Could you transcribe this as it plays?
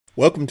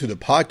Welcome to the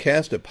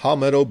podcast of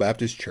Palmetto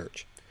Baptist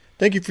Church.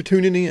 Thank you for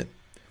tuning in.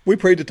 We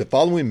pray that the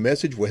following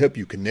message will help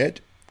you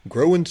connect,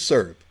 grow, and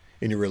serve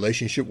in your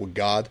relationship with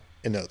God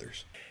and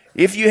others.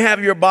 If you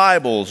have your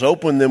Bibles,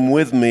 open them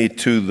with me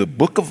to the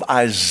book of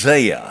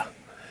Isaiah.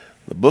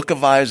 The book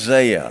of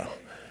Isaiah,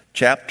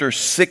 chapter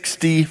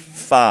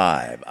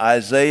 65.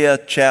 Isaiah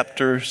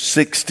chapter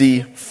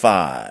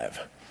 65.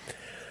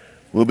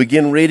 We'll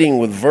begin reading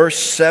with verse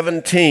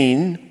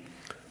 17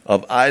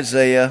 of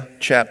Isaiah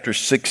chapter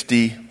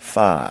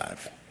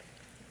 65.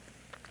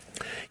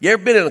 You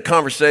ever been in a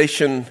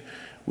conversation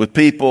with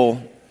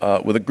people,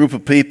 with a group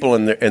of people,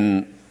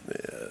 and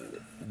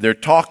they're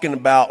talking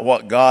about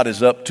what God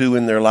is up to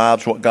in their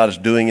lives, what God is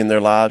doing in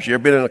their lives? You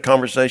ever been in a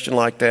conversation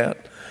like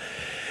that?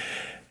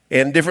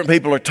 And different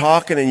people are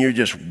talking, and you're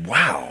just,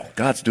 wow,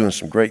 God's doing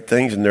some great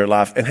things in their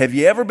life. And have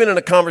you ever been in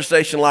a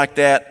conversation like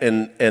that,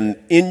 and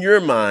in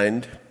your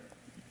mind,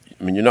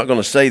 I mean, you're not going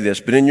to say this,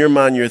 but in your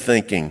mind you're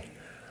thinking,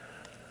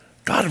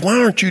 God,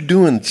 why aren't you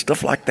doing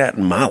stuff like that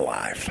in my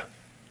life?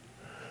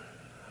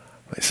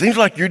 It seems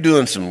like you're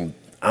doing some,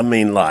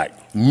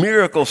 like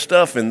miracle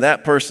stuff in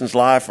that person's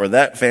life or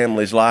that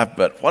family's life,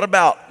 but what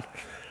about,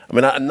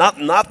 not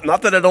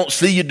that I don't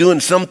see you doing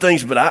some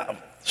things, but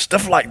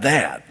stuff like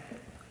that.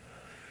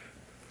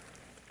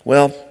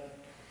 Well,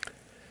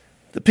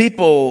 the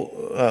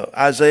people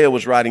Isaiah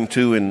was writing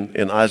to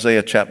in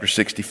Isaiah chapter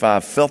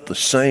 65 felt the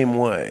same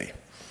way.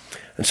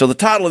 And so the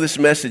title of this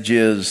message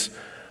is,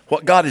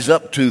 What God is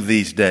Up to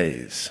These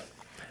Days.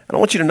 And I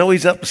want you to know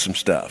He's up to some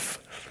stuff.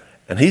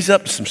 And He's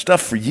up to some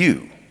stuff for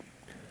you.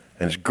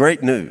 And it's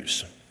great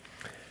news.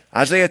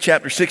 Isaiah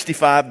chapter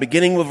 65,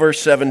 beginning with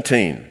verse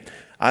 17.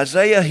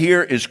 Isaiah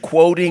here is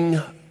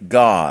quoting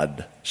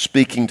God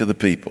speaking to the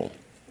people.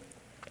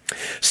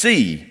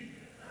 See,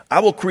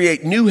 I will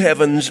create new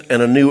heavens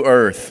and a new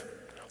earth.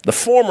 The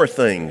former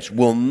things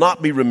will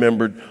not be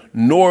remembered,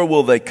 nor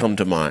will they come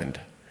to mind.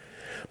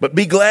 But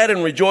be glad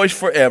and rejoice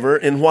forever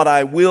in what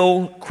I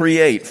will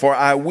create. For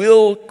I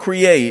will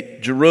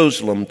create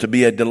Jerusalem to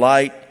be a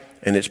delight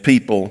and its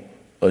people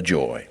a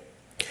joy.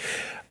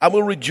 I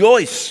will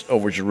rejoice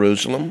over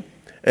Jerusalem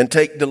and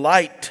take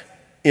delight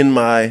in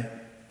my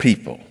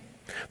people.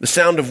 The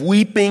sound of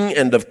weeping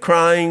and of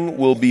crying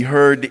will be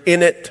heard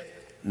in it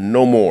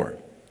no more.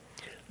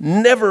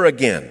 Never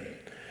again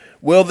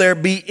will there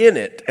be in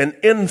it an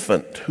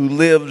infant who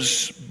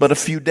lives but a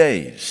few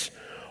days,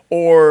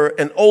 or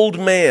an old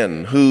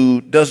man who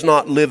does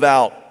not live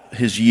out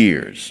his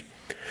years.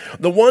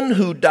 The one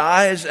who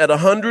dies at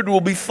 100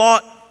 will be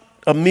thought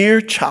a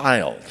mere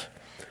child.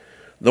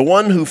 The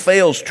one who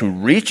fails to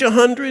reach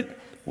 100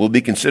 will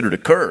be considered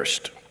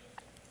accursed.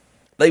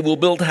 They will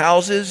build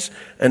houses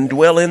and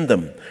dwell in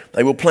them.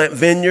 They will plant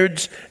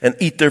vineyards and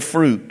eat their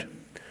fruit.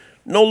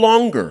 No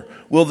longer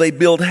will they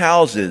build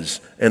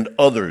houses and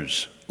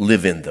others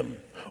live in them,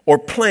 or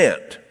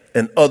plant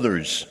and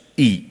others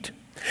eat.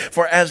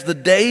 For as the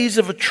days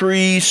of a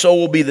tree, so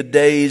will be the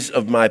days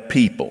of my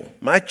people.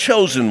 My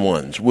chosen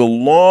ones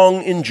will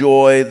long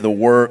enjoy the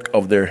work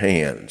of their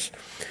hands.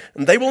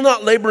 And they will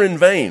not labor in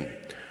vain,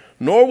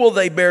 nor will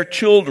they bear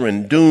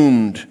children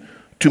doomed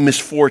to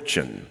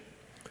misfortune.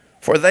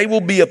 For they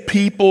will be a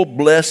people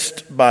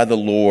blessed by the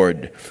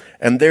Lord,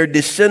 and their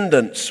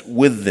descendants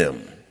with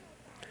them.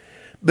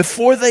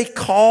 Before they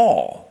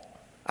call,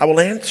 I will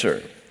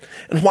answer.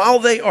 And while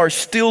they are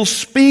still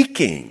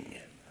speaking,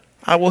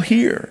 I will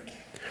hear.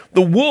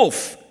 The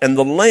wolf and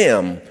the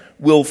lamb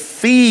will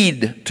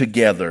feed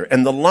together,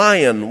 and the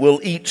lion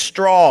will eat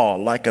straw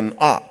like an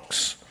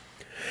ox.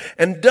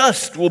 And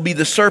dust will be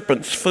the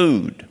serpent's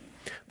food.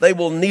 They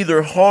will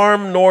neither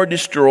harm nor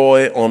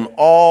destroy on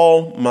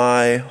all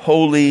my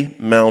holy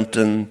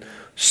mountain,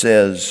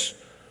 says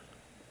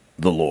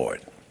the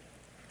Lord.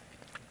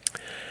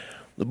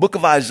 The book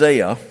of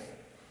Isaiah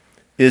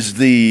is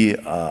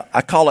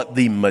I call it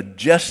the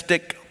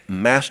majestic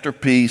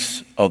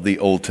masterpiece of the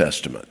Old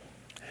Testament.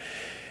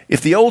 If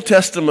the Old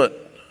Testament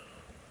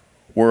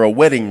were a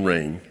wedding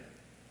ring,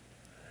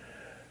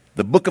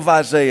 the book of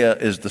Isaiah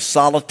is the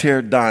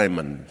solitaire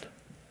diamond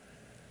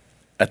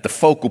at the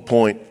focal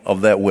point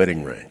of that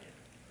wedding ring.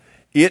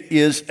 It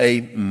is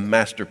a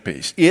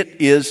masterpiece. It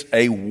is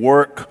a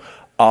work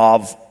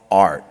of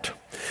art.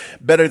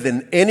 Better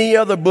than any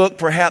other book,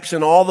 perhaps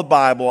in all the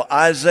Bible,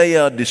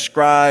 Isaiah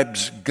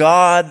describes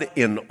God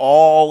in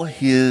all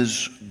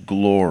His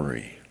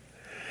glory.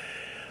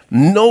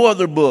 No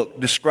other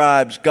book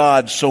describes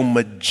God so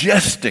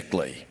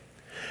majestically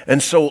and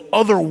so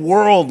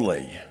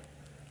otherworldly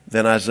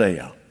than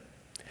Isaiah.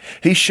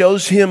 He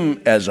shows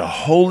Him as a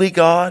holy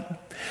God.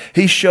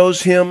 He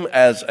shows Him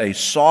as a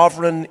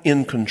sovereign,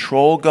 in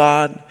control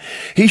God.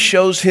 He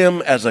shows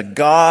Him as a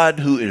God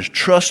who is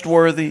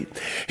trustworthy.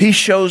 He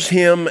shows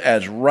Him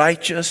as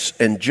righteous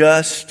and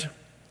just.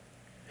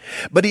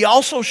 But He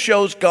also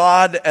shows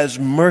God as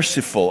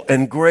merciful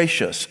and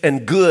gracious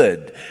and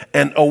good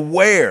and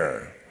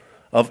aware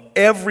of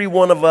every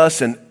one of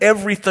us and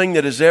everything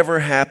that is ever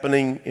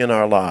happening in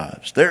our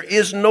lives. There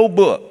is no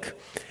book,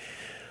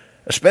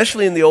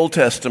 especially in the Old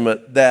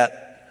Testament,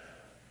 that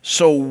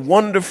so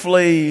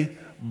wonderfully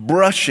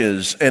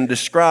brushes and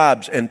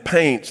describes and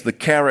paints the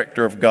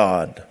character of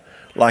God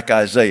like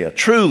Isaiah.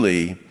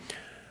 Truly,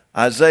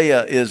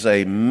 Isaiah is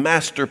a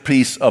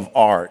masterpiece of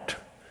art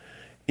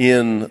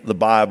in the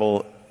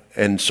Bible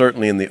and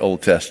certainly in the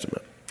Old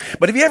Testament.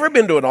 But have you ever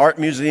been to an art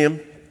museum?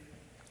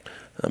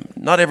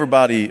 Not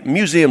everybody,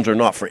 museums are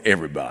not for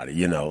everybody,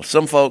 you know.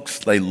 Some folks,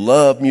 they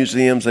love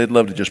museums. They'd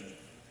love to just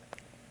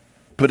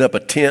put up a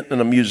tent in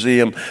a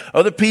museum.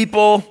 Other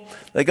people,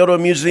 they go to a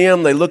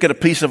museum, they look at a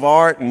piece of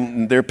art,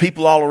 and there are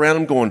people all around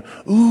them going,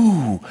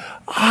 ooh,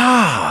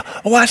 oh,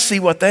 I see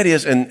what that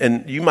is.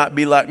 And you might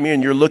be like me,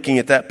 and you're looking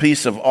at that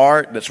piece of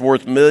art that's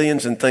worth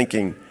millions and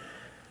thinking,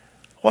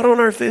 what on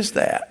earth is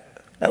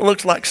that? That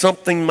looks like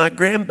something my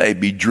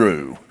grandbaby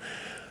drew,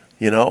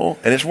 you know,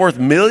 and it's worth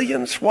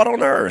millions? What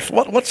on earth?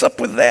 What's up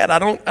with that? I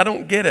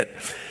don't get it.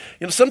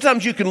 You know,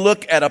 sometimes you can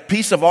look at a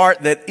piece of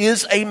art that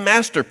is a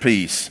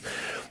masterpiece,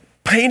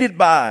 painted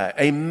by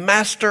a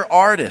master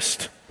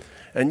artist,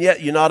 and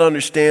yet you not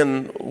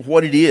understand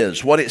what it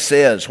is, what it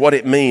says, what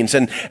it means.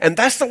 And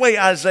that's the way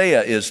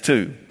Isaiah is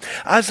too.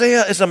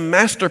 Isaiah is a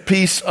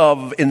masterpiece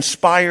of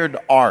inspired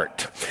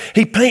art.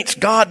 He paints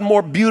God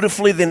more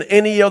beautifully than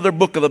any other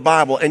book of the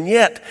Bible. And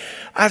yet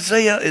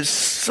Isaiah is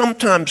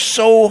sometimes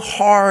so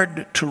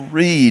hard to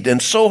read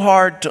and so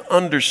hard to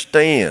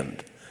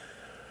understand.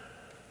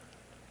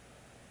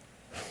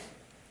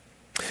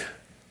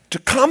 To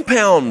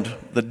compound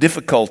the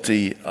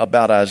difficulty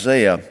about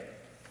Isaiah,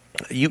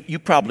 you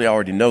probably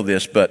already know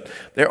this, but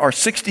there are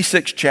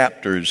 66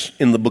 chapters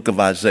in the book of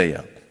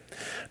Isaiah.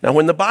 Now,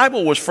 when the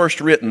Bible was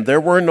first written,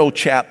 there were no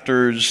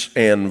chapters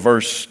and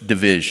verse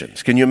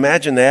divisions. Can you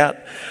imagine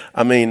that?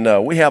 I mean,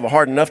 we have a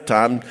hard enough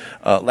time.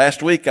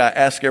 Last week, I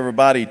asked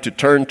everybody to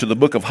turn to the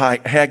book of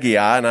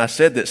Haggai, and I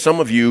said that some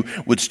of you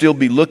would still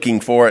be looking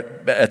for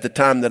it at the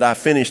time that I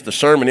finished the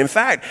sermon. In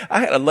fact,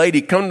 I had a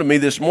lady come to me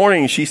this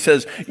morning, and she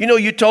says, you know,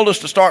 you told us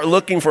to start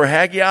looking for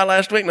Haggai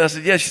last week? And I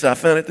said, yes. She said, I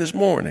found it this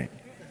morning.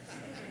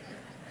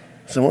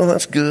 I said, well,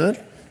 that's good.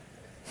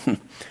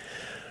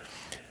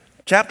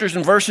 Chapters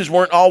and verses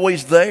weren't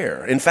always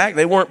there. In fact,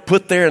 they weren't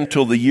put there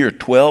until the year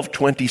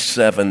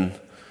 1227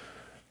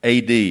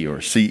 AD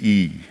or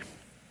CE.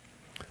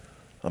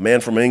 A man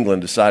from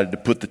England decided to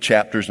put the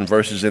chapters and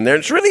verses in there.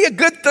 It's really a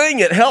good thing.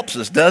 It helps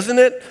us, doesn't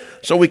it?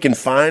 So we can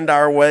find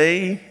our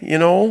way, you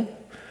know.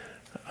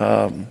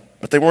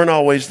 But they weren't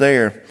always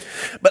there.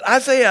 But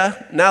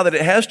Isaiah, now that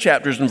it has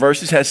chapters and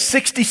verses, has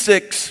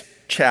 66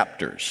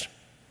 chapters.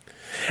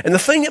 And the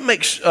thing that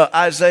makes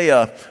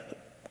Isaiah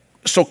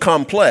so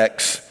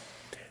complex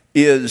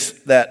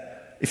is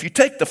that if you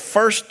take the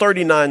first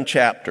 39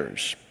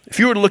 chapters, if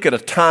you were to look at a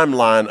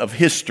timeline of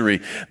history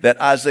that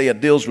Isaiah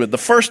deals with, the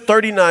first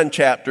 39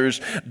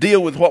 chapters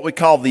deal with what we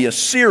call the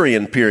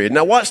Assyrian period.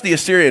 Now, what's the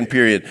Assyrian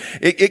period?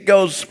 It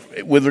goes,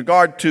 with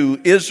regard to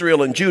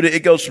Israel and Judah,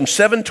 it goes from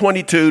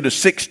 722 to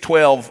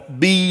 612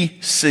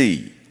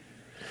 BC.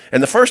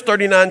 And the first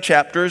 39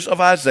 chapters of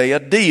Isaiah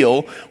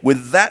deal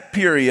with that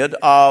period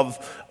of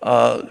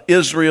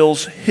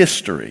Israel's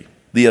history.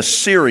 The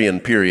Assyrian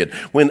period,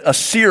 when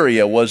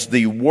Assyria was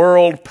the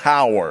world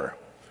power.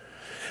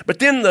 But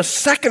then the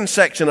second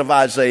section of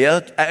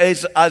Isaiah,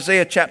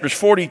 Isaiah chapters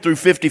 40 through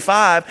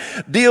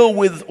 55, deal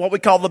with what we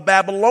call the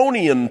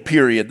Babylonian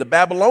period. The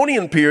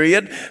Babylonian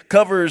period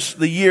covers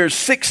the years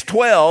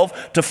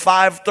 612 to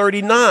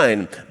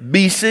 539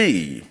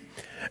 BC.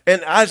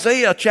 And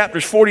Isaiah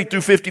chapters 40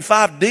 through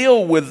 55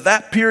 deal with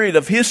that period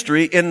of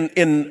history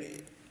in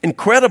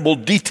incredible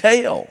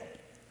detail.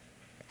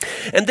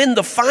 And then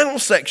the final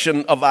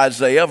section of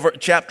Isaiah,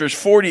 chapters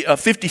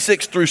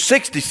 56 through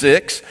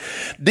 66,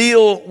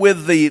 deal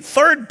with the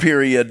third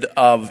period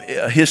of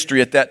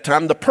history at that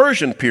time, the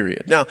Persian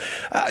period. Now,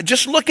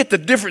 just look at the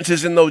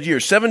differences in those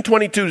years.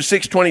 722 to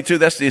 622,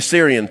 that's the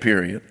Assyrian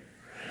period.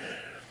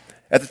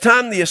 At the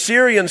time the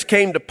Assyrians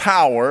came to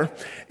power,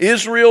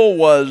 Israel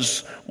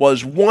was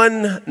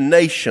one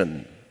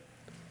nation,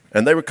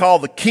 and they were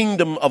called the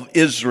Kingdom of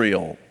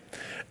Israel.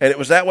 And it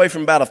was that way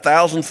from about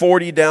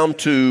 1040 down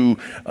to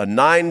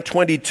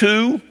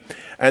 922.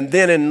 And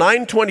then in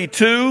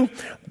 922,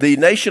 the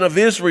nation of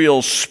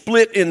Israel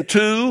split in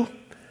two.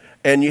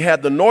 And you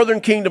had the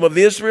northern kingdom of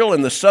Israel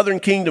and the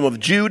southern kingdom of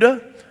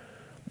Judah.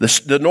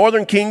 The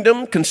northern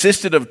kingdom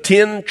consisted of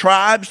 10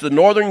 tribes.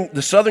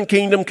 The southern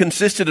kingdom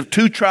consisted of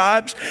 2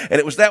 tribes. And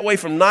it was that way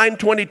from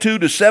 922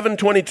 to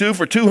 722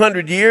 for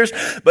 200 years.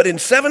 But in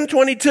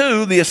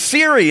 722, the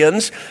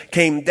Assyrians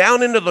came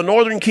down into the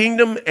northern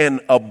kingdom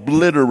and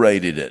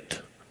obliterated it.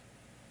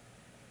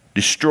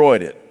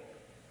 Destroyed it.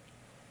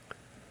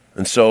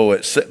 And so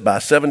by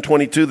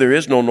 722, there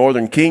is no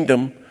northern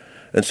kingdom.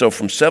 And so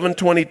from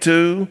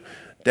 722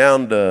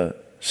 down to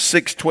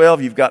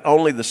 612, you've got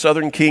only the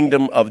southern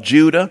kingdom of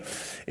Judah.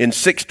 In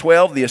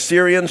 612, the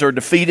Assyrians are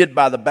defeated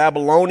by the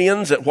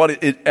Babylonians at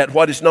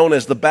what is known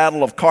as the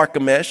Battle of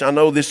Carchemish. I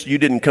know this, you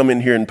didn't come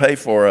in here and pay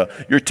for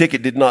your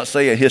ticket did not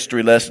say a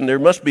history lesson. There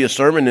must be a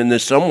sermon in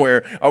this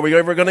somewhere. Are we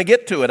ever going to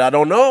get to it? I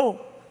don't know.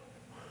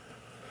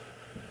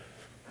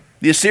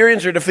 The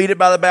Assyrians are defeated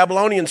by the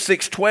Babylonians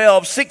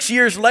 612. 6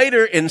 years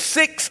later, in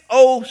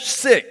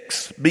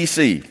 606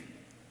 BC,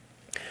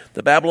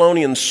 the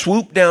Babylonians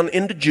swoop down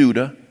into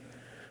Judah.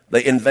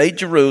 They invade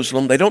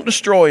Jerusalem. They don't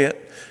destroy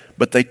it,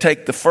 but they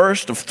take the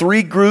first of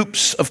 3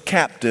 groups of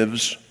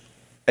captives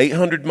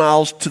 800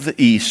 miles to the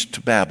east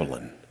to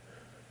Babylon.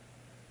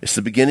 It's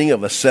the beginning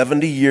of a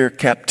 70-year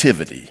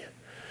captivity.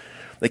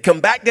 They come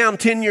back down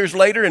 10 years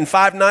later in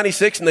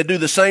 596, and they do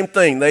the same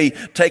thing. They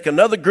take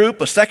another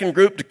group, a second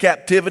group, to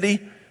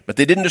captivity, but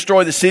they didn't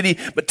destroy the city.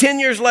 But 10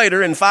 years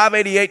later, in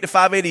 588 to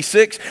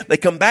 586, they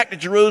come back to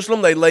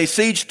Jerusalem. They lay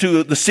siege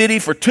to the city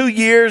for 2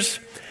 years.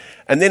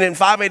 And then in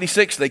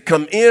 586, they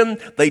come in,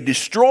 they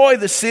destroy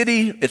the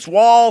city, its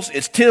walls,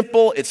 its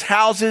temple, its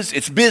houses,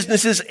 its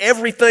businesses,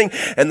 everything,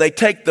 and they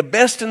take the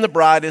best and the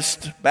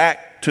brightest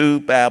back to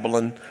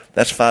Babylon.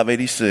 That's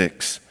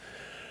 586.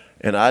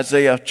 And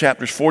Isaiah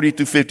chapters 40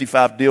 through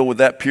 55 deal with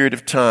that period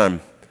of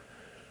time.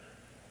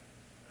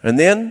 And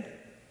then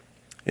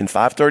in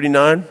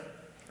 539,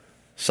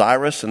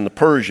 Cyrus and the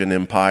Persian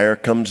Empire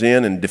comes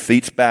in and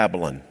defeats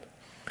Babylon.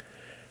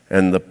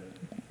 And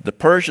the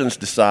Persians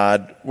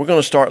decide, we're going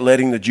to start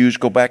letting the Jews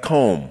go back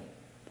home.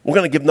 We're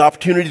going to give them the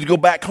opportunity to go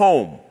back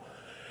home.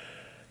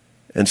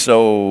 And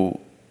so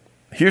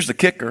here's the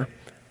kicker.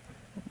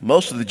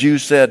 Most of the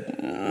Jews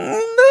said, nah,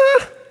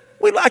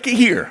 we like it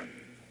here.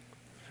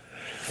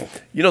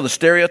 You know the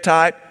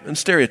stereotype, and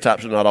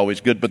stereotypes are not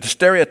always good, but the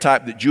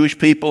stereotype that Jewish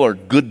people are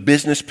good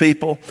business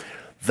people,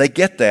 they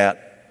get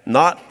that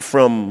not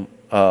from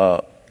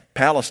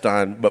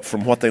Palestine, but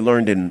from what they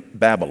learned in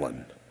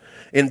Babylon.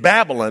 In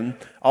Babylon,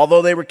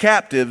 although they were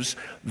captives,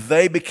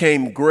 they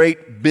became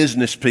great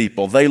business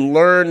people. They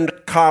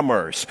learned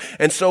commerce.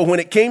 And so when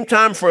it came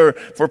time for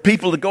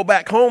people to go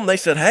back home, they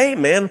said, hey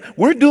man,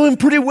 we're doing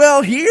pretty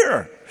well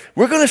here.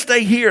 We're going to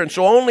stay here. And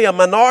so only a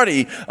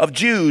minority of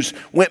Jews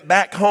went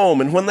back home.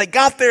 And when they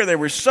got there, they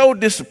were so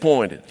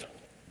disappointed.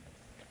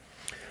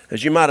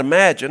 As you might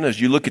imagine,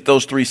 as you look at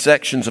those 3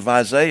 sections of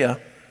Isaiah,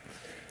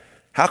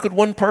 how could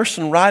one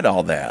person write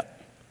all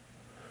that?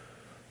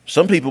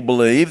 Some people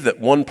believe that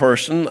one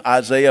person,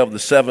 Isaiah of the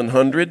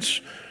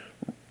 700s,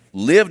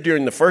 lived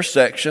during the first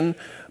section,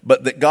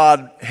 but that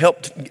God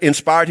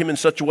inspired him in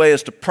such a way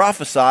as to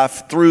prophesy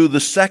through the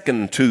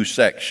second 2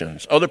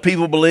 sections. Other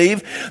people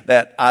believe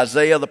that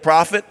Isaiah the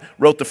prophet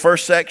wrote the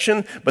first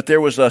section, but there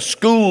was a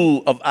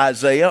school of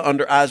Isaiah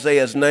under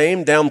Isaiah's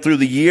name down through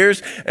the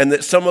years, and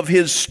that some of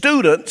his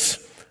students,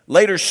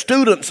 later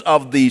students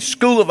of the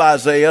school of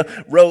Isaiah,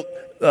 wrote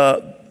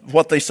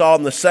what they saw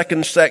in the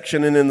second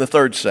section and in the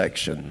third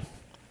section.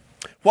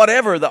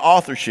 Whatever the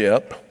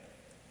authorship,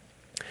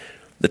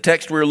 the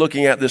text we're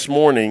looking at this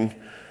morning,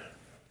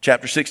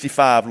 chapter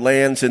 65,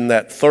 lands in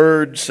that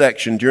third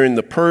section during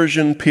the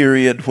Persian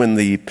period when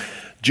the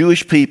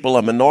Jewish people,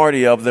 a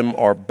minority of them,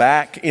 are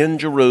back in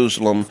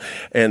Jerusalem,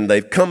 and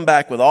they've come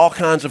back with all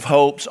kinds of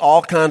hopes,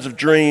 all kinds of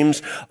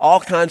dreams, all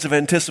kinds of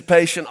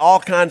anticipation, all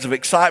kinds of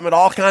excitement,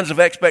 all kinds of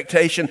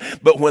expectation.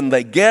 But when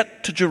they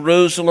get to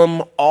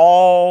Jerusalem,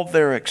 all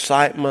their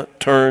excitement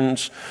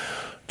turns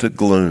to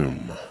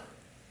gloom.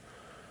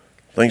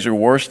 Things are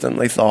worse than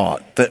they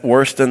thought,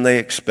 worse than they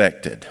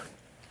expected.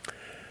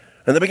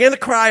 And they began to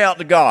cry out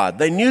to God.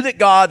 They knew that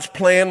God's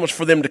plan was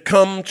for them to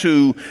come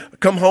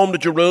home to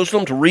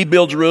Jerusalem, to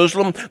rebuild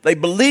Jerusalem. They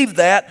believed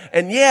that,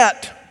 and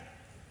yet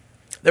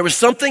there was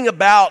something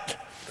about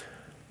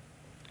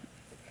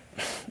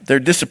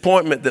their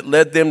disappointment that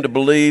led them to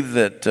believe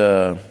that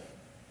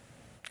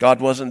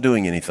God wasn't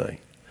doing anything.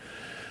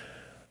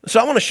 So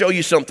I want to show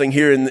you something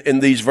here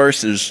in these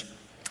verses.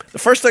 The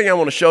first thing I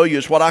want to show you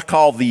is what I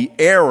call the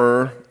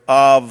error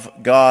of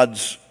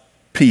God's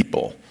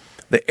people.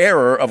 The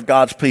error of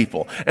God's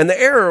people. And the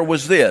error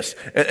was this.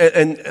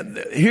 And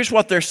here's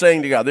what they're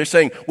saying to God. They're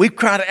saying, we've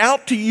cried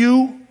out to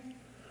you,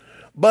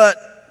 but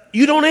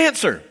you don't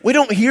answer. We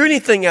don't hear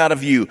anything out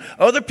of you.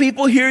 Other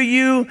people hear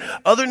you.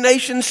 Other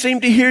nations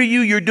seem to hear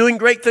you. You're doing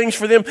great things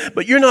for them,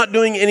 but you're not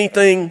doing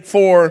anything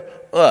for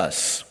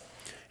us.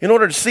 In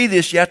order to see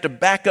this, you have to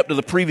back up to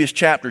the previous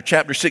chapter,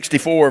 chapter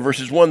 64,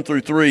 verses 1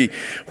 through 3,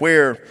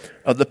 where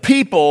the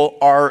people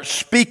are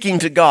speaking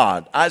to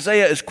God.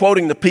 Isaiah is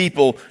quoting the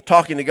people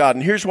talking to God,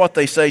 and here's what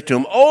they say to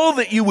him. Oh,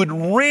 that you would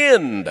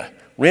rend.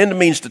 Rend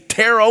means to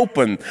tear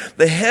open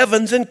the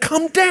heavens and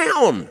come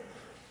down.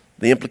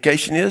 The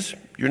implication is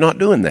you're not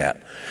doing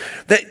that.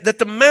 That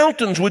the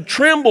mountains would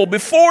tremble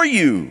before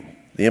you.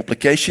 The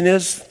implication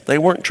is they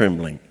weren't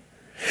trembling.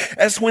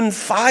 As when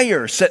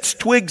fire sets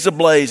twigs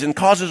ablaze and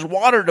causes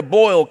water to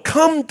boil,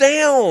 come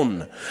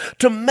down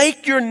to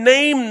make your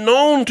name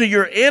known to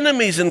your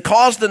enemies and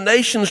cause the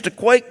nations to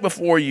quake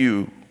before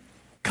you.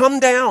 Come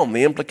down.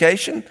 The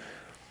implication,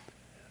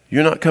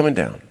 you're not coming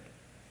down.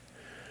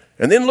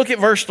 And then look at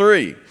verse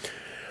 3.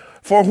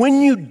 For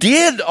when you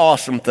did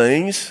awesome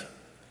things,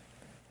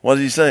 what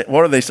is he saying?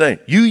 What are they saying?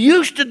 You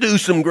used to do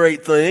some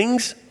great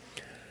things.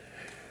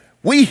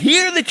 We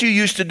hear that you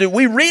used to do.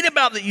 We read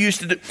about that you used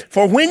to do.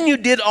 For when you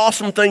did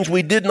awesome things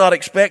we did not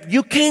expect,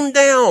 you came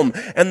down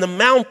and the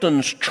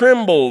mountains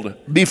trembled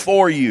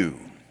before you.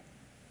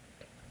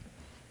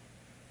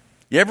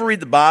 You ever read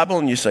the Bible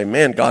and you say,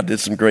 man, God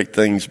did some great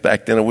things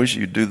back then. I wish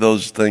you'd do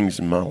those things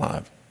in my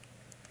life.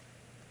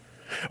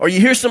 Or you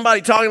hear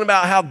somebody talking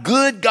about how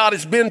good God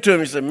has been to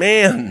him. You say,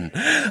 man,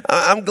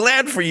 I'm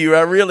glad for you.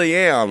 I really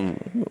am.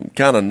 I'm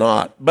kind of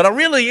not. But I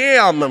really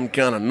am. I'm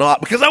kind of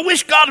not. Because I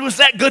wish God was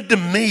that good to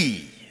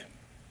me.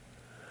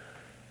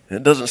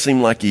 It doesn't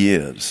seem like he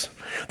is.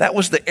 That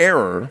was the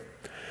error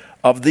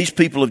of these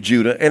people of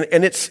Judah.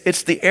 And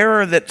it's the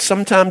error that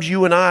sometimes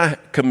you and I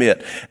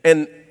commit.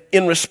 And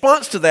in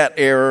response to that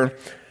error,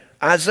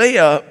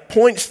 Isaiah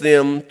points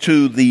them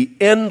to the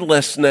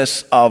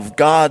endlessness of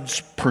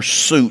God's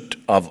pursuit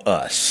of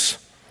us.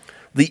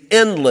 The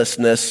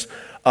endlessness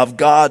of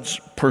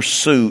God's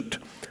pursuit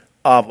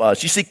of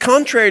us. You see,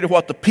 contrary to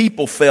what the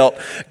people felt,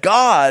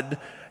 God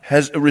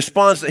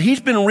responds that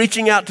he's been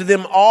reaching out to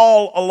them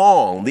all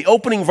along. The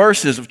opening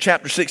verses of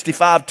chapter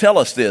 65 tell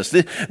us this.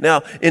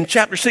 Now, in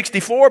chapter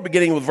 64,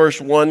 beginning with verse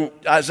 1,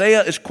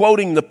 Isaiah is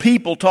quoting the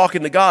people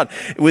talking to God.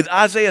 With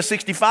Isaiah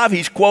 65,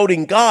 he's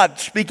quoting God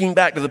speaking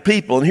back to the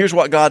people. And here's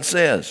what God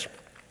says.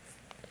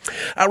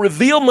 I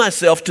revealed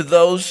myself to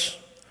those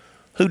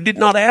who did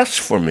not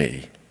ask for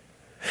me.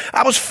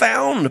 I was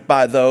found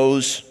by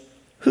those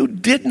who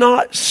did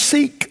not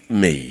seek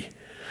me.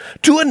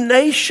 To a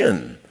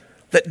nation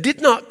that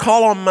did not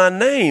call on my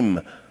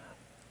name,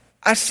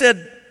 I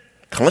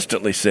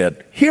constantly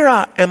said, here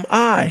am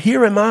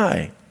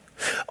I.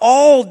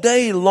 All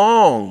day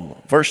long,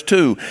 verse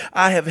 2,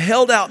 I have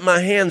held out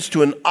my hands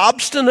to an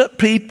obstinate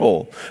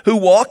people who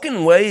walk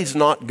in ways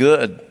not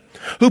good,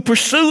 who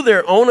pursue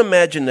their own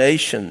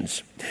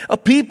imaginations, a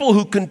people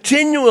who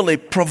continually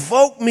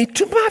provoke me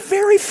to my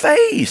very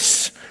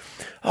face,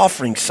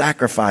 offering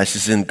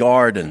sacrifices in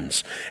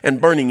gardens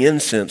and burning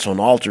incense on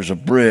altars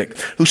of brick,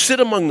 who sit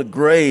among the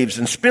graves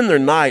and spend their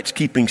nights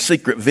keeping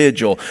secret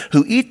vigil,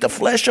 who eat the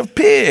flesh of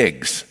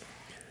pigs.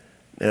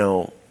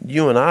 Now,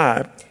 you and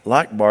I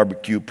like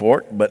barbecue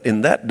pork, but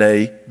in that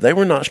day, they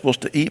were not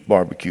supposed to eat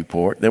barbecue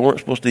pork. They weren't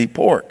supposed to eat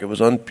pork. It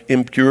was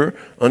impure,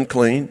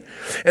 unclean.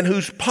 And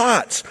whose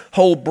pots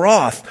hold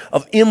broth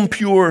of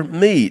impure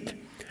meat,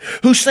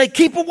 who say,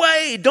 keep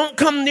away, don't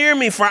come near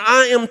me, for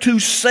I am too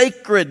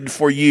sacred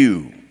for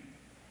you.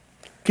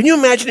 Can you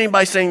imagine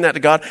anybody saying that to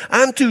God?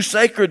 I'm too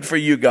sacred for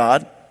you,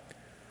 God.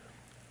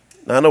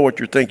 Now, I know what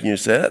you're thinking. You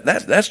say,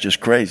 that's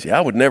just crazy.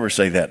 I would never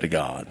say that to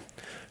God.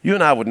 You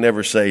and I would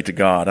never say to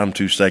God, I'm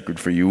too sacred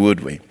for you, would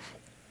we?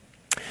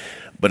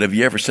 But have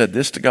you ever said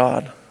this to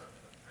God?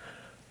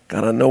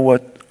 God,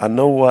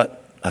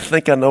 I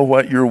think I know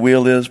what your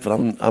will is, but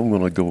I'm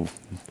going to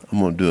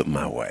do it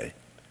my way.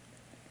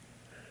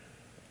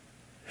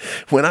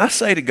 When I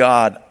say to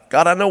God,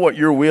 God, I know what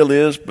your will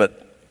is,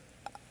 but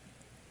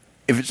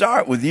if it's all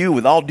right with you,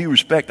 with all due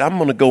respect, I'm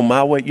going to go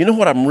my way. You know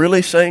what I'm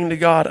really saying to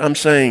God? I'm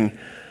saying,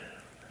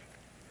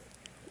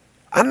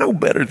 I know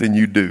better than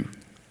you do.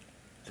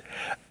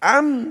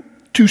 I'm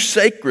too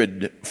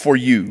sacred for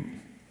you.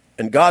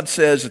 And God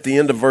says at the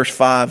end of verse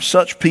 5,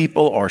 such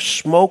people are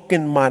smoke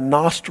in my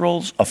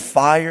nostrils, a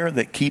fire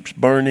that keeps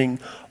burning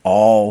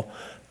all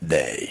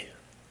day.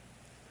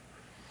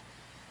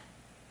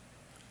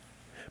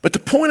 But the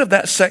point of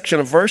that section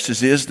of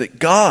verses is that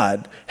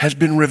God has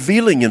been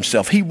revealing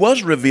himself. He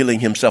was revealing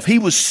himself. He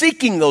was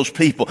seeking those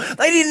people.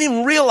 They didn't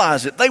even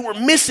realize it. They were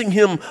missing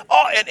him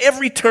at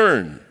every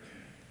turn.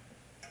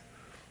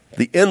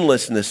 The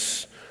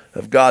endlessness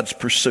of God's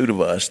pursuit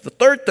of us. The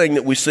third thing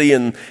that we see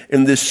in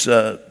this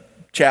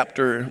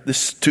chapter,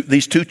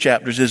 these two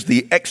chapters, is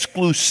the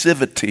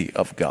exclusivity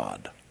of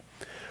God.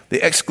 The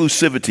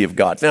exclusivity of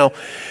God. Now,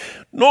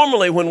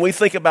 normally, when we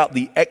think about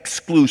the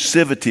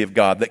exclusivity of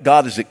God, that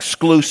God is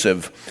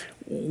exclusive,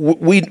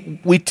 we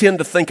tend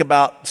to think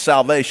about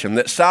salvation,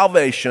 that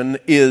salvation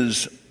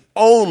is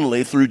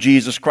only through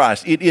Jesus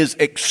Christ. It is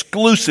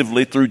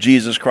exclusively through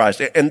Jesus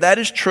Christ. And that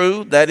is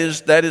true. That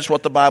is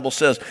what the Bible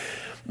says.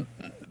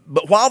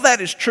 But while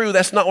that is true,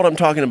 that's not what I'm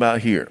talking about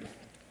here.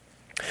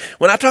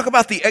 When I talk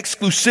about the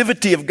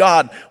exclusivity of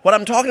God, what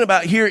I'm talking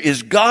about here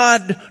is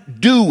God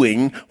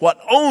doing what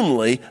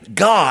only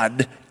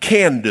God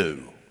can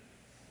do.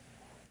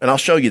 And I'll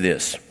show you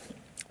this.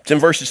 It's in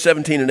verses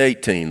 17 and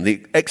 18, the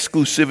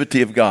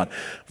exclusivity of God.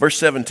 Verse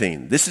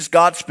 17, this is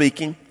God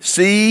speaking.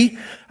 See,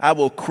 I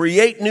will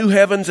create new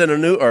heavens and a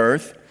new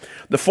earth.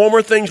 The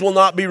former things will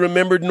not be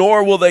remembered,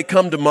 nor will they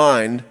come to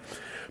mind.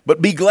 But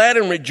be glad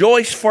and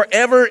rejoice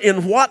forever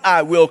in what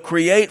I will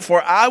create.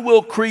 For I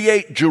will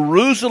create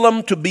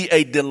Jerusalem to be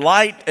a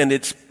delight and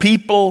its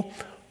people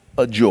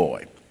a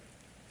joy.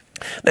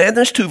 Now in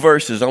those two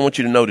verses, I want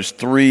you to notice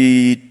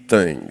three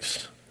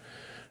things.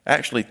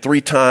 Actually,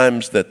 three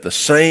times that the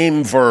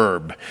same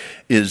verb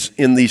is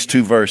in these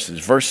two verses.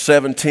 Verse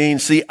 17,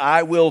 see,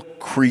 I will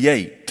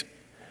create.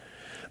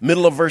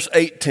 Middle of verse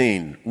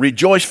 18,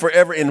 rejoice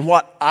forever in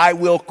what I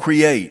will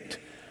create.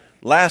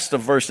 Last of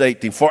verse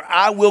 18, for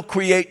I will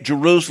create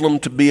Jerusalem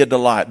to be a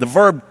delight. The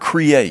verb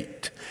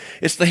create,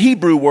 it's the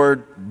Hebrew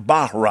word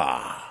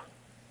bara.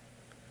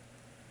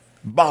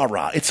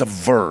 Bara, it's a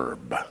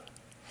verb.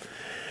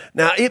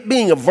 Now, it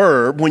being a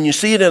verb, when you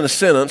see it in a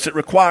sentence, it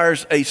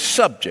requires a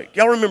subject.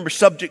 Y'all remember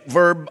subject,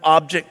 verb,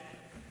 object?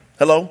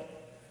 Hello?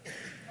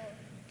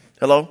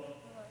 Hello?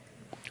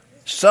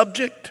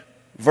 Subject,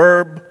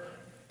 verb,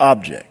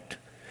 object.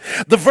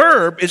 The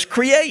verb is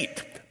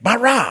create,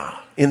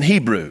 bara in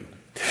Hebrew.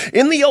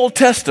 In the Old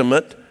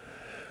Testament,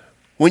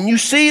 when you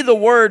see the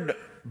word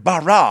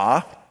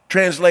bara,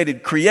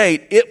 translated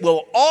create, it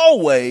will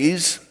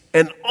always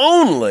and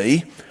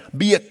only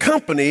be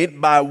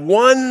accompanied by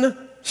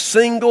one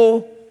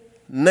single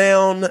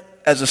noun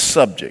as a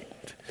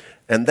subject.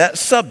 And that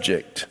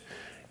subject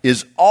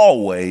is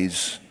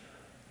always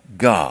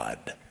God.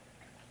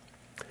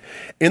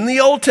 In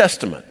the Old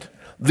Testament,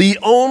 the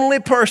only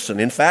person,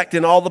 in fact,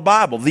 in all the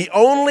Bible, the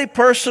only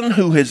person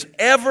who has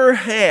ever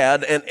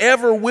had and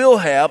ever will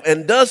have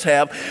and does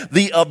have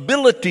the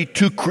ability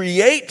to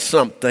create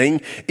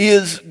something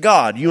is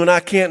God. You and I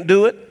can't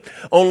do it.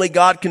 Only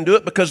God can do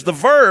it, because the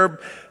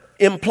verb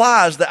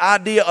implies the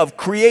idea of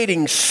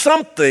creating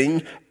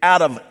something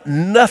out of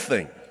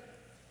nothing.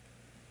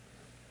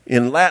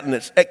 In Latin,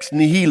 it's ex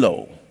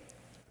nihilo,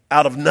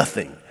 out of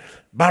nothing.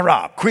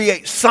 Bara,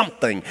 create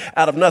something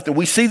out of nothing.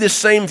 We see this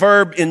same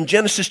verb in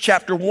Genesis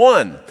chapter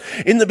 1.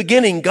 In the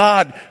beginning,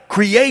 God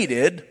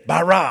created,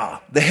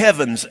 bara, the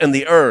heavens and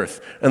the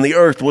earth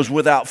was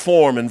without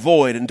form and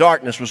void, and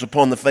darkness was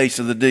upon the face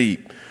of the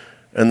deep.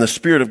 And the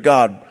Spirit of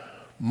God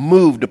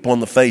moved upon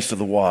the face of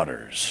the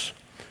waters.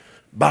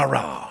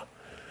 Bara.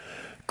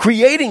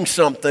 Creating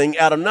something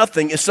out of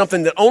nothing is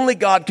something that only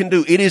God can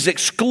do. It is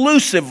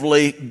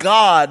exclusively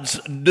God's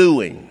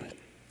doing.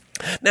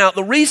 Now,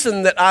 the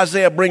reason that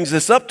Isaiah brings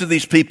this up to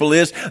these people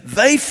is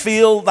they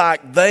feel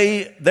like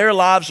their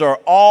lives are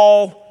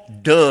all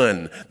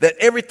done, that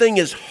everything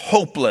is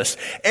hopeless,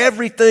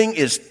 everything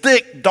is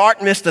thick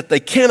darkness that they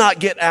cannot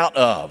get out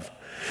of.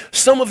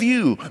 Some of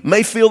you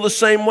may feel the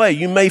same way.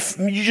 You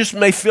just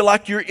may feel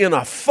like you're in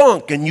a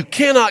funk and you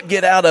cannot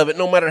get out of it,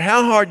 no matter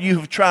how hard you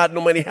have tried,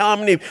 no matter how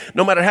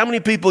many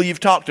people you've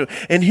talked to.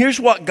 And here's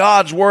what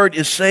God's word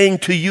is saying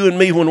to you and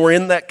me when we're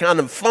in that kind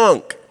of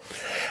funk.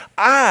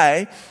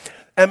 I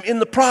am in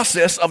the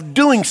process of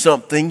doing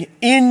something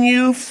in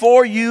you,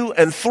 for you,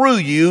 and through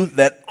you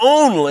that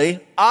only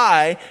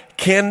I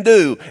can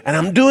do. And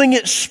I'm doing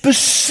it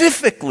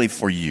specifically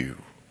for you.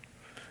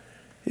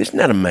 Isn't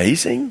that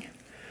amazing?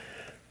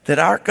 That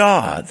our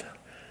God,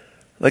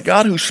 the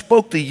God who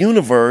spoke the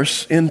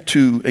universe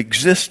into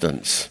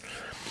existence,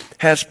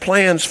 has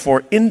plans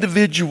for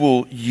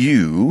individual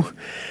you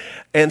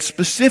and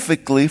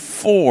specifically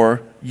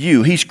for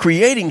you. He's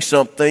creating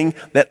something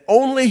that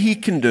only He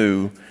can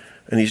do,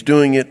 and He's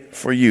doing it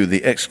for you,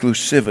 the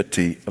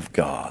exclusivity of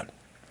God.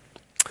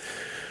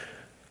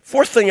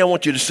 Fourth thing I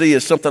want you to see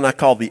is something I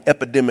call the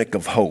epidemic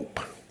of hope.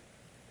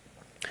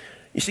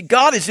 You see,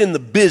 God is in the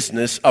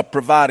business of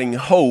providing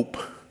hope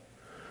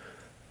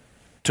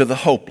to the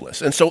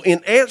hopeless. And so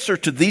in answer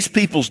to these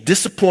people's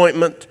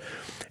disappointment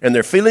and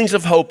their feelings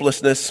of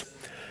hopelessness,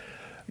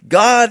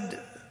 God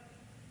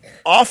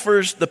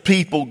offers the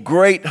people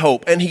great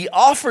hope. And He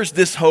offers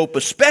this hope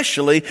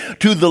especially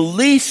to the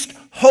least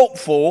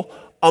hopeful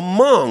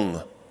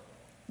among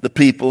the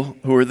people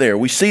who are there.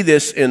 We see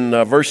this in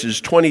verses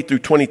 20 through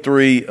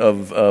 23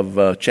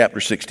 of chapter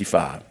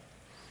 65.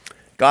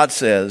 God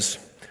says,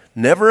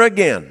 "Never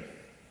again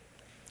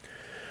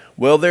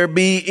will there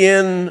be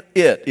in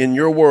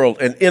your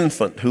world, an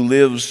infant who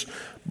lives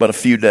but a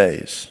few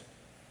days."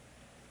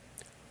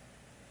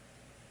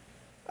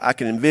 I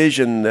can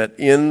envision that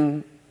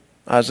in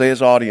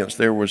Isaiah's audience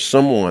there was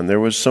some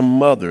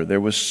mother, there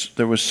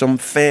was some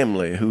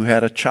family who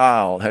had a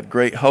child, had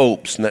great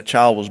hopes, and that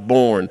child was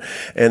born.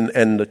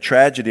 And the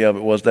tragedy of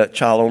it was that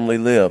child only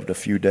lived a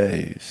few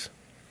days.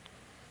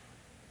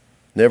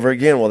 Never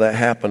again will that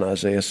happen,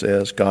 Isaiah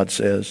says, God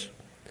says.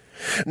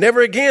 Never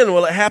again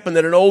will it happen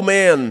that an old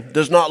man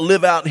does not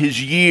live out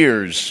his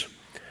years.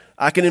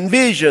 I can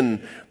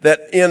envision that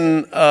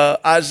in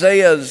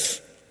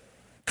Isaiah's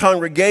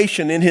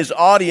congregation, in his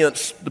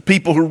audience, the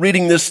people who are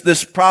reading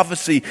this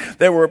prophecy,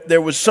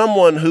 there was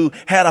someone who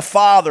had a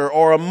father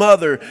or a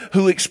mother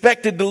who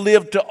expected to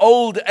live to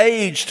old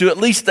age, to at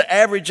least the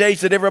average age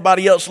that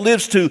everybody else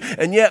lives to,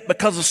 and yet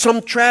because of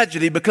some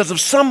tragedy, because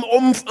of some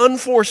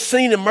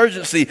unforeseen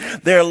emergency,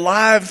 their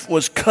life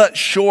was cut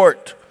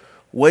short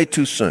way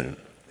too soon.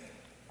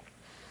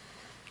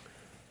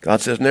 God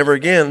says, never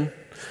again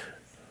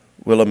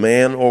will a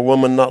man or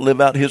woman not live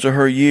out his or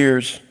her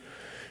years.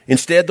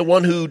 Instead, the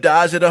one who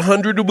dies at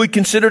 100 will be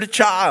considered a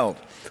child.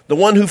 The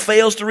one who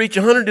fails to reach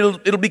 100,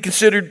 it'll be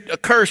considered a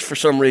curse for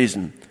some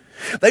reason.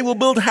 They will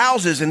build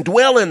houses and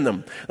dwell in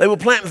them. They will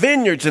plant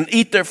vineyards and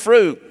eat their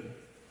fruit.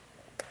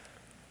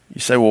 You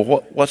say,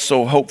 well, what's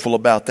so hopeful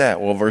about that?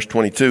 Well, verse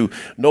 22,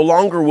 no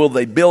longer will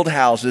they build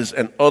houses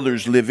and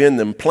others live in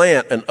them,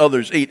 plant and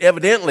others eat.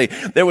 Evidently,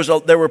 there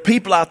were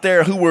people out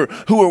there who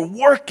were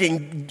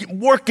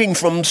working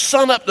from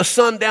sun up to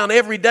sundown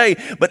every day,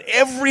 but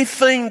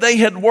everything they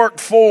had worked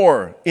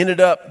for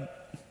ended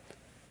up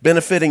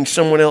benefiting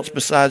someone else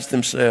besides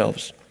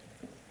themselves.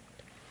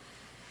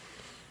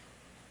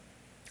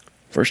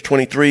 Verse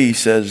 23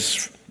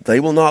 says, they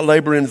will not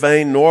labor in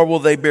vain, nor will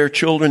they bear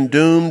children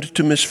doomed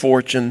to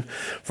misfortune,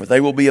 for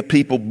they will be a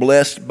people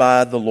blessed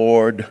by the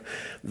Lord,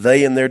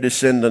 they and their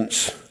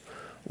descendants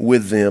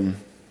with them.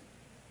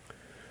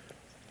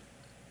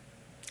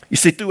 You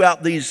see,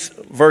 throughout these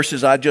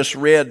verses I just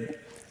read,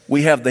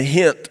 we have the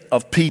hint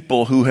of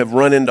people who have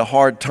run into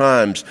hard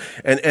times.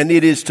 And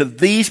it is to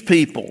these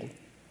people,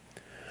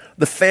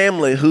 the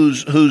family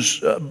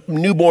whose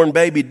newborn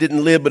baby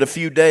didn't live but a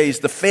few days,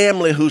 the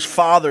family whose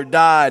father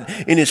died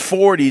in his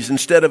 40s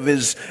instead of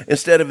his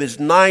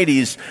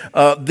 90s,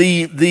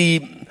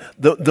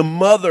 the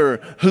mother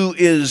who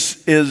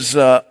is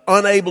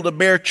unable to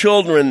bear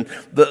children,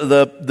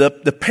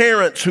 the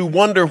parents who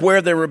wonder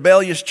where their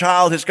rebellious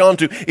child has gone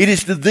to. It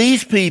is to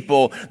these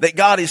people that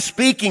God is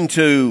speaking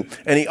to,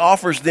 and He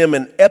offers them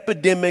an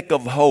epidemic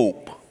of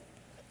hope.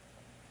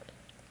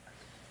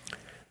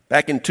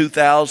 Back in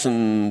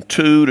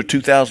 2002 to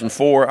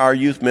 2004, our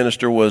youth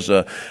minister was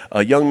a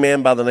young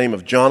man by the name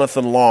of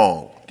Jonathan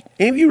Long.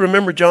 Any of you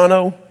remember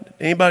Jono?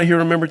 Anybody here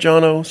remember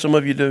Jono? Some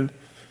of you do.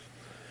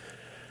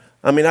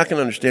 I mean, I can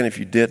understand if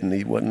you didn't.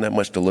 He wasn't that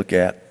much to look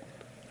at.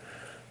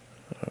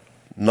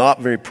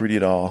 Not very pretty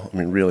at all. I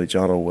mean, really,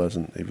 Jono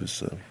wasn't. He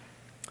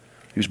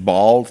was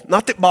bald.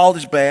 Not that bald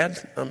is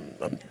bad.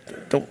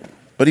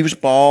 But he was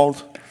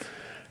bald.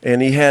 And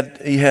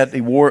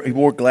he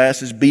wore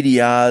glasses,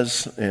 beady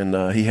eyes,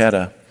 and he had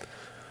a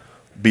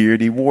beard.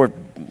 He wore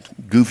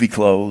goofy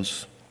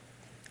clothes.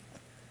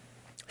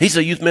 He's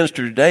a youth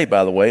minister today,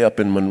 by the way, up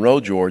in Monroe,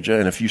 Georgia.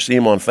 And if you see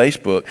him on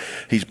Facebook,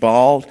 he's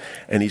bald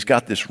and he's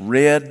got this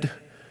red,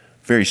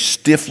 very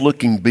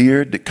stiff-looking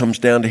beard that comes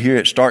down to here.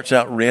 It starts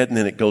out red and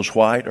then it goes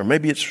white, or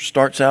maybe it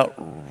starts out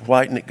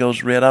white and it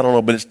goes red. I don't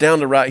know, but it's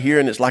down to right here,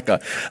 and it's like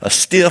a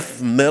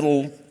stiff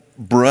metal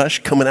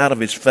brush coming out of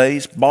his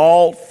face,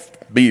 bald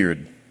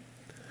beard.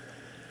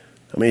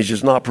 I mean, he's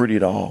just not pretty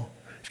at all.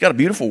 He's got a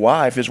beautiful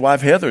wife. His wife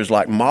Heather is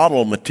like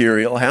model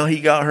material. How he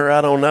got her, I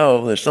don't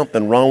know. There's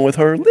something wrong with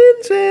her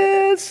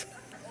lenses.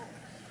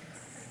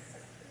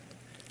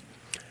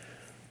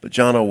 But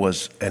Jono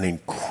was an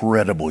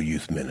incredible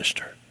youth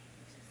minister.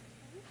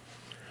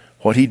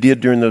 What he did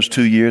during those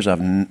 2 years,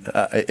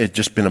 it's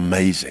just been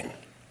amazing.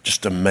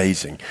 Just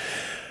amazing.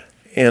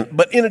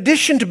 But in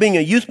addition to being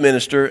a youth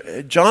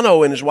minister,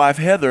 Jono and his wife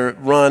Heather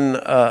run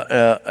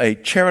a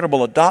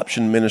charitable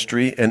adoption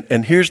ministry,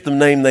 and here's the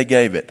name they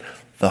gave it,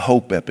 the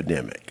Hope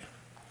Epidemic.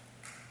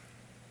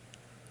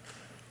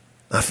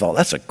 I thought,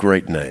 that's a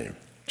great name.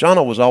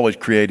 Jono was always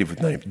creative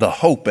with names, the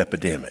Hope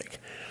Epidemic.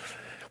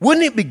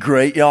 Wouldn't it be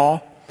great,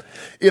 y'all,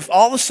 if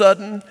all of a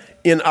sudden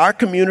in our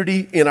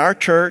community, in our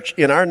church,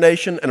 in our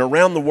nation, and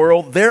around the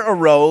world, there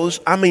arose,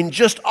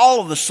 just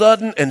all of a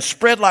sudden and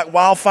spread like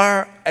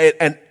wildfire,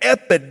 an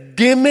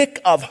epidemic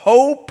of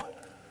hope?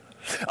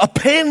 A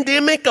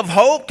pandemic of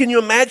hope? Can you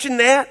imagine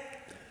that?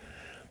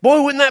 Boy,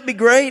 wouldn't that be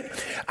great?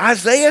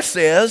 Isaiah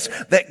says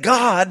that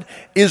God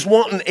is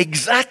wanting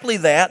exactly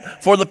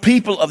that for the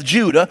people of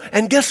Judah.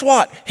 And guess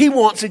what? He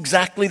wants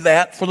exactly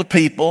that for the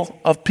people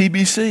of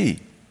PBC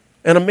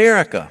and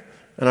America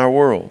and our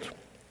world.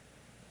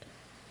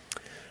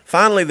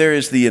 Finally, there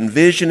is the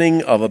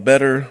envisioning of a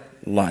better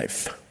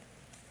life.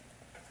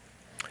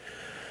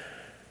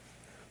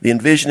 The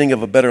envisioning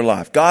of a better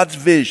life. God's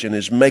vision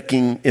is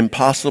making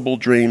impossible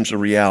dreams a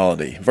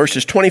reality.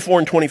 Verses 24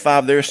 and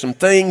 25, there are some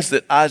things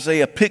that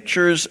Isaiah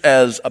pictures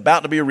as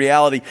about to be a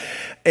reality,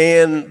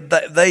 and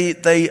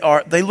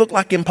they look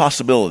like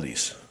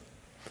impossibilities.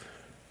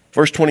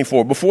 Verse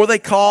 24, before they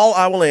call,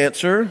 I will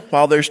answer.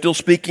 While they're still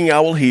speaking, I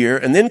will hear.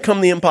 And then come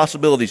the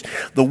impossibilities.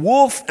 The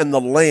wolf and the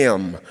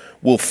lamb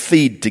will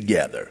feed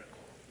together.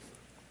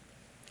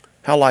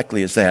 How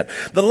likely is that?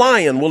 The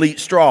lion will eat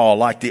straw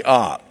like the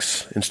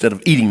ox instead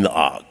of eating the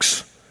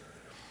ox.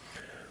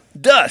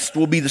 Dust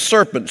will be the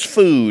serpent's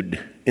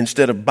food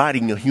instead of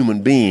biting a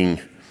human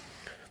being.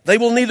 They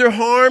will neither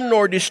harm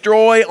nor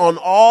destroy on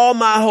all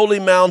my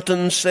holy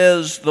mountains,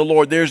 says the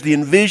Lord. There's the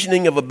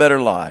envisioning of a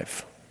better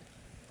life.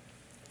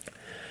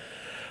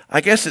 I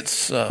guess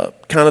it's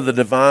kind of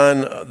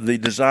the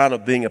design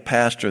of being a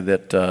pastor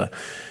that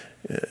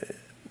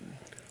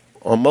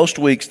on most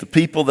weeks, the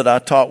people that I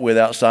talk with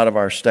outside of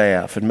our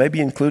staff, and maybe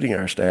including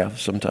our staff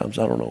sometimes,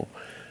 I don't know,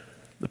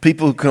 the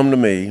people who come to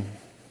me,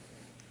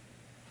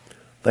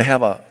 they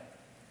have a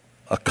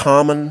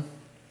common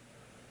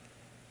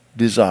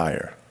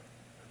desire.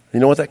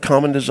 You know what that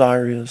common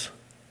desire is?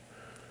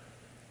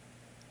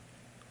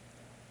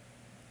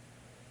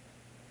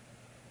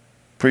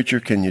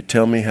 Preacher, can you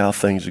tell me how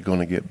things are going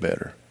to get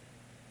better?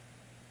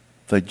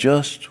 They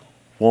just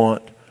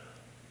want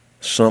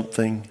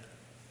something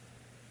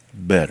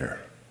better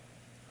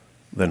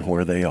than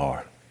where they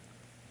are.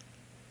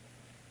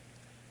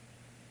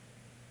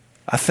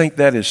 I think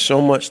that is so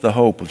much the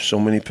hope of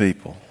so many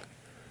people.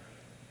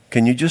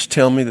 Can you just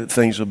tell me that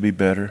things will be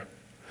better?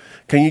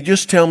 Can you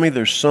just tell me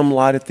there's some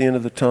light at the end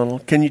of the tunnel?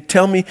 Can you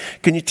tell me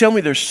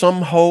there's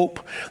some hope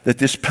that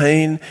this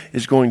pain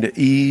is going to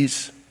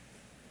ease?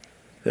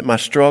 That my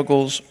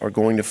struggles are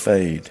going to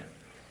fade?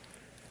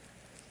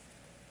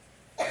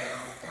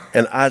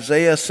 And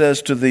Isaiah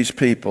says to these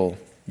people,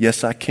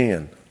 yes, I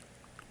can.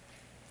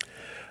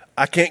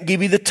 I can't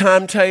give you the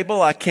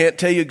timetable. I can't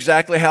tell you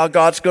exactly how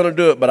God's going to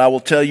do it, but I will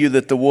tell you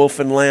that the wolf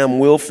and lamb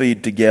will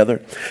feed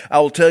together. I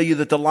will tell you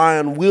that the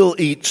lion will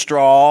eat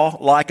straw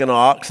like an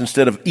ox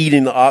instead of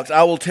eating the ox.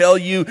 I will tell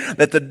you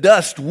that the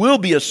dust will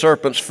be a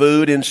serpent's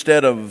food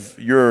instead of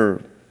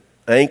your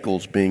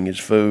ankles being his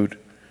food.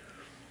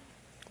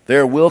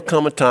 There will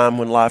come a time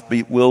when life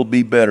will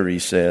be better, he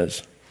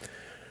says.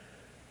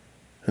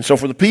 And so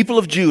for the people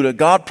of Judah,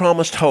 God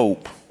promised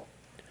hope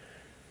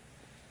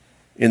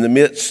in the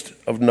midst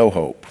of no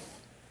hope.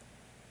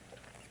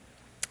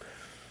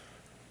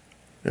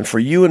 And for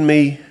you and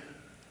me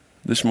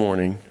this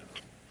morning,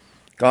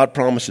 God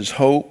promises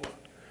hope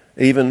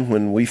even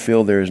when we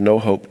feel there is no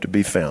hope to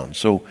be found.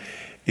 So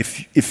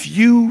if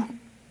you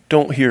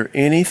don't hear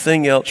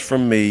anything else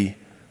from me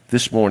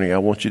this morning, I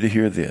want you to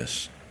hear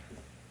this.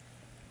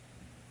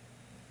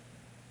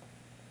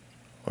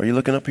 Are you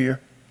looking up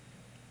here?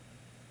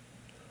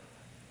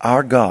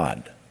 Our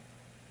God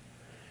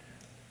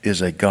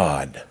is a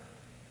God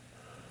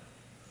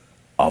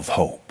of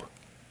hope.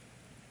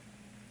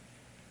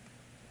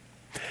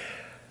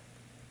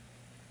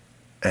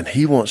 And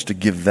he wants to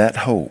give that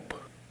hope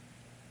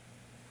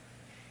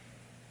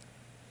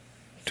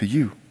to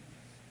you.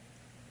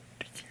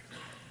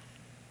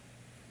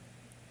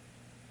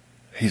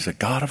 He's a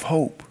God of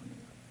hope.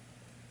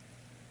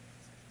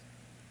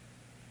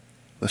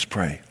 Let's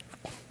pray.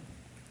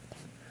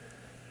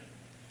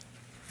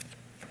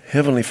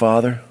 Heavenly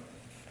Father,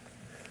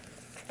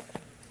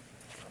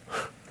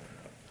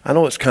 I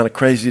know it's kind of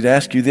crazy to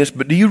ask you this,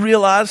 but do you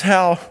realize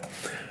how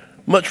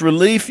much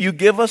relief you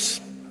give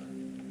us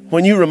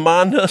when you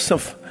remind us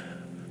of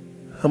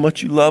how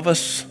much you love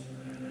us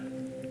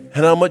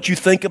and how much you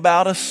think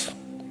about us,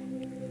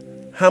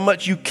 how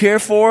much you care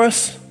for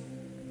us,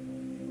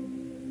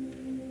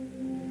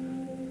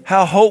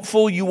 how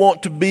hopeful you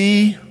want to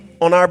be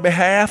on our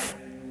behalf?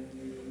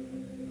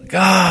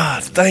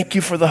 God, thank you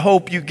for the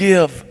hope you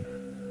give.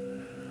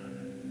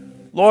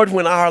 Lord,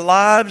 when our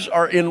lives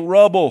are in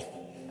rubble,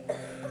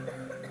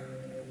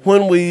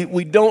 when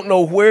we don't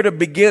know where to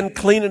begin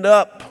cleaning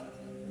up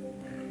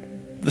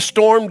the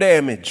storm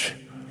damage,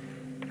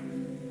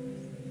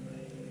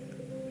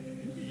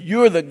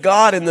 you're the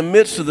God in the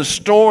midst of the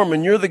storm,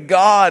 and you're the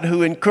God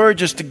who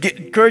encourages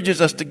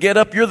us to get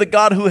up. You're the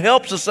God who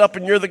helps us up,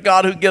 and you're the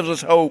God who gives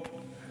us hope.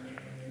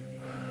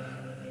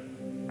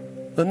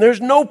 And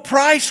there's no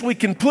price we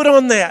can put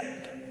on that.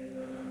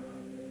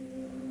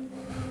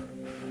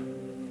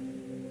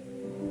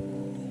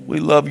 We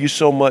love you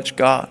so much,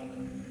 God.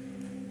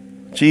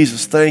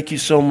 Jesus, thank you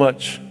so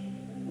much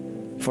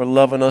for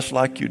loving us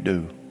like you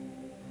do.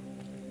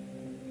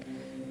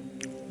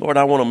 Lord,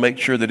 I want to make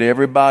sure that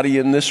everybody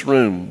in this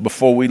room,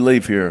 before we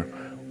leave here,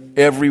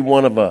 every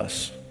one of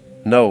us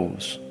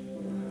knows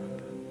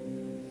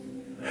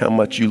how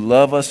much you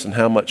love us and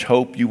how much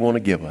hope you want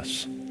to give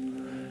us.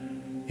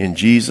 In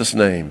Jesus'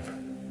 name,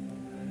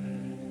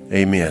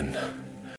 amen.